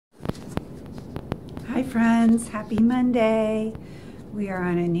Hi friends, happy Monday. We are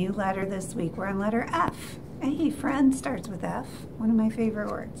on a new letter this week. We're on letter F. Hey, friend starts with F, one of my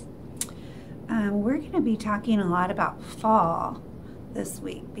favorite words. We're going to be talking a lot about fall this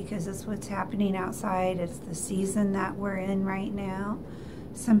week because it's what's happening outside. It's the season that we're in right now.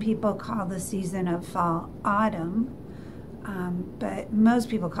 Some people call the season of fall autumn, but most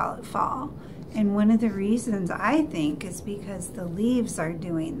people call it fall. And one of the reasons I think is because the leaves are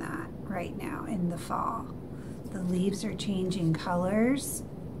doing that right now in the fall. The leaves are changing colors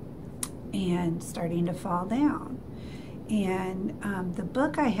and starting to fall down. And the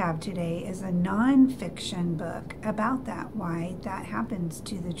book I have today is a nonfiction book about that, why that happens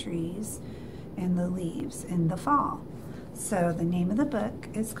to the trees and the leaves in the fall. So the name of the book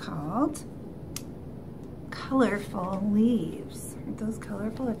is called Colorful Leaves. Aren't those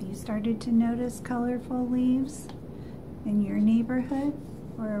colorful? Have you started to notice colorful leaves in your neighborhood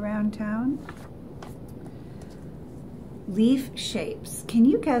or around town? Leaf shapes. Can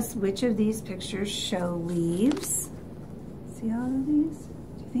you guess which of these pictures show leaves? See all of these?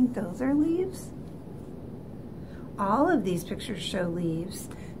 Do you think those are leaves? All of these pictures show leaves.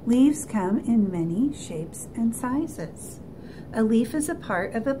 Leaves come in many shapes and sizes. A leaf is a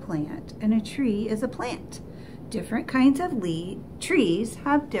part of a plant, and a tree is a plant. Different kinds of trees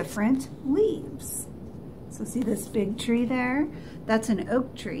have different leaves. So see this big tree there? That's an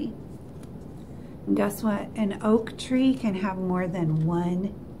oak tree. And guess what? An oak tree can have more than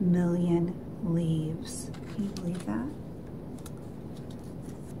 1 million leaves. Can you believe that?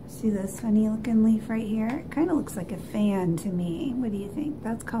 See this funny looking leaf right here? It kind of looks like a fan to me. What do you think?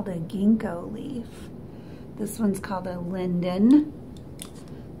 That's called a ginkgo leaf. This one's called a linden.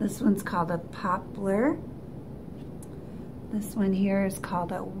 This one's called a poplar. This one here is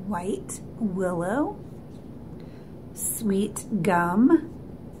called a white willow. Sweet gum.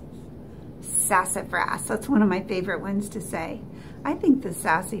 Sassafras. That's one of my favorite ones to say. I think the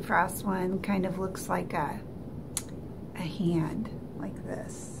sassafras one kind of looks like a hand, like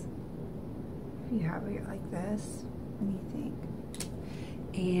this. If you have it like this, what do you think?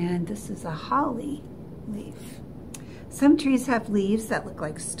 And this is a holly leaf. Some trees have leaves that look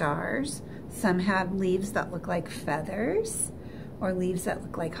like stars. Some have leaves that look like feathers, or leaves that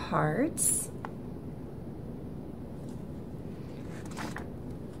look like hearts.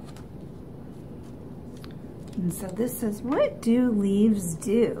 And so this says, what do leaves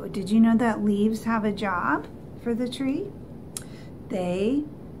do? Did you know that leaves have a job for the tree? They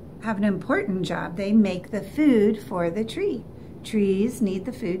have an important job. They make the food for the tree. Trees need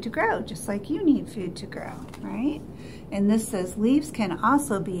the food to grow, just like you need food to grow, right? And this says leaves can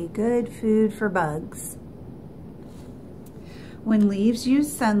also be good food for bugs. When leaves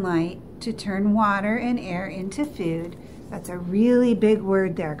use sunlight to turn water and air into food, that's a really big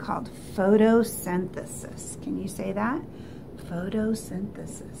word there called photosynthesis. Can you say that?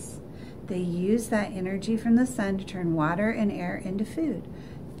 Photosynthesis. They use that energy from the sun to turn water and air into food.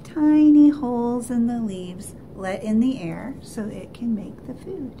 Tiny holes in the leaves let in the air so it can make the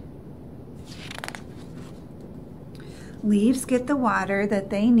food. Leaves get the water that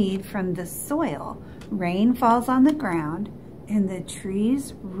they need from the soil. Rain falls on the ground and the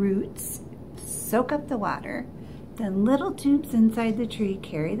tree's roots soak up the water. Then little tubes inside the tree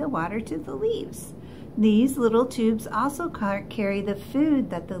carry the water to the leaves. These little tubes also carry the food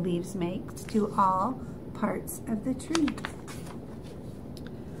that the leaves make to all parts of the tree.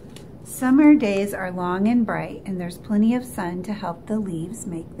 Summer days are long and bright, and there's plenty of sun to help the leaves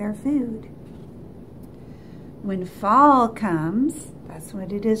make their food. When fall comes, that's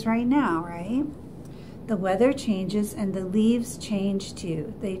what it is right now, right? The weather changes and the leaves change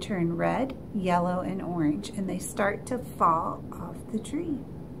too. They turn red, yellow, and orange, and they start to fall off the tree.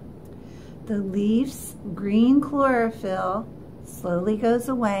 The leaves' green chlorophyll slowly goes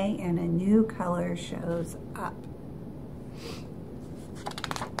away and a new color shows up.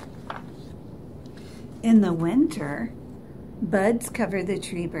 In the winter, buds cover the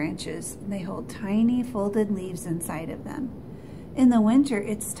tree branches. They hold tiny folded leaves inside of them. In the winter,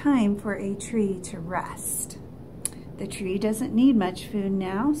 it's time for a tree to rest. The tree doesn't need much food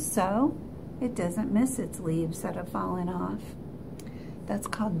now, so it doesn't miss its leaves that have fallen off. That's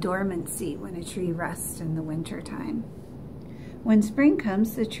called dormancy when a tree rests in the winter time. When spring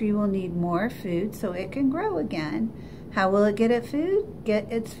comes, the tree will need more food so it can grow again. How will it get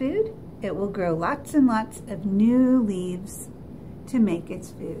its food? It will grow lots and lots of new leaves to make its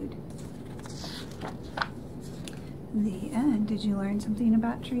food. The end. Did you learn something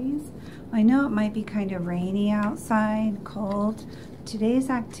about trees? I know it might be kind of rainy outside, cold. Today's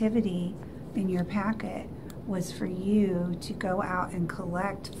activity in your packet was for you to go out and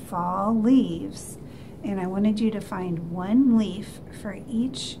collect fall leaves And I wanted you to find one leaf for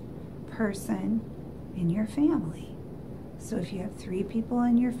each person in your family. So if you have 3 people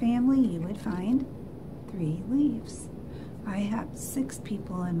in your family, you would find 3 leaves. I have 6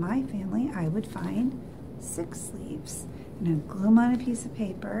 people in my family, I would find 6 leaves. And I'd glue them on a piece of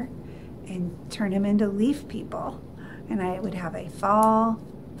paper and turn them into leaf people. And I would have a fall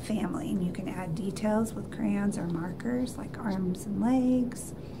family. And you can add details with crayons or markers like arms and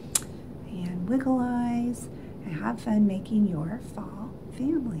legs and wiggle eyes, and have fun making your fall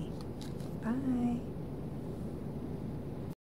family. Bye.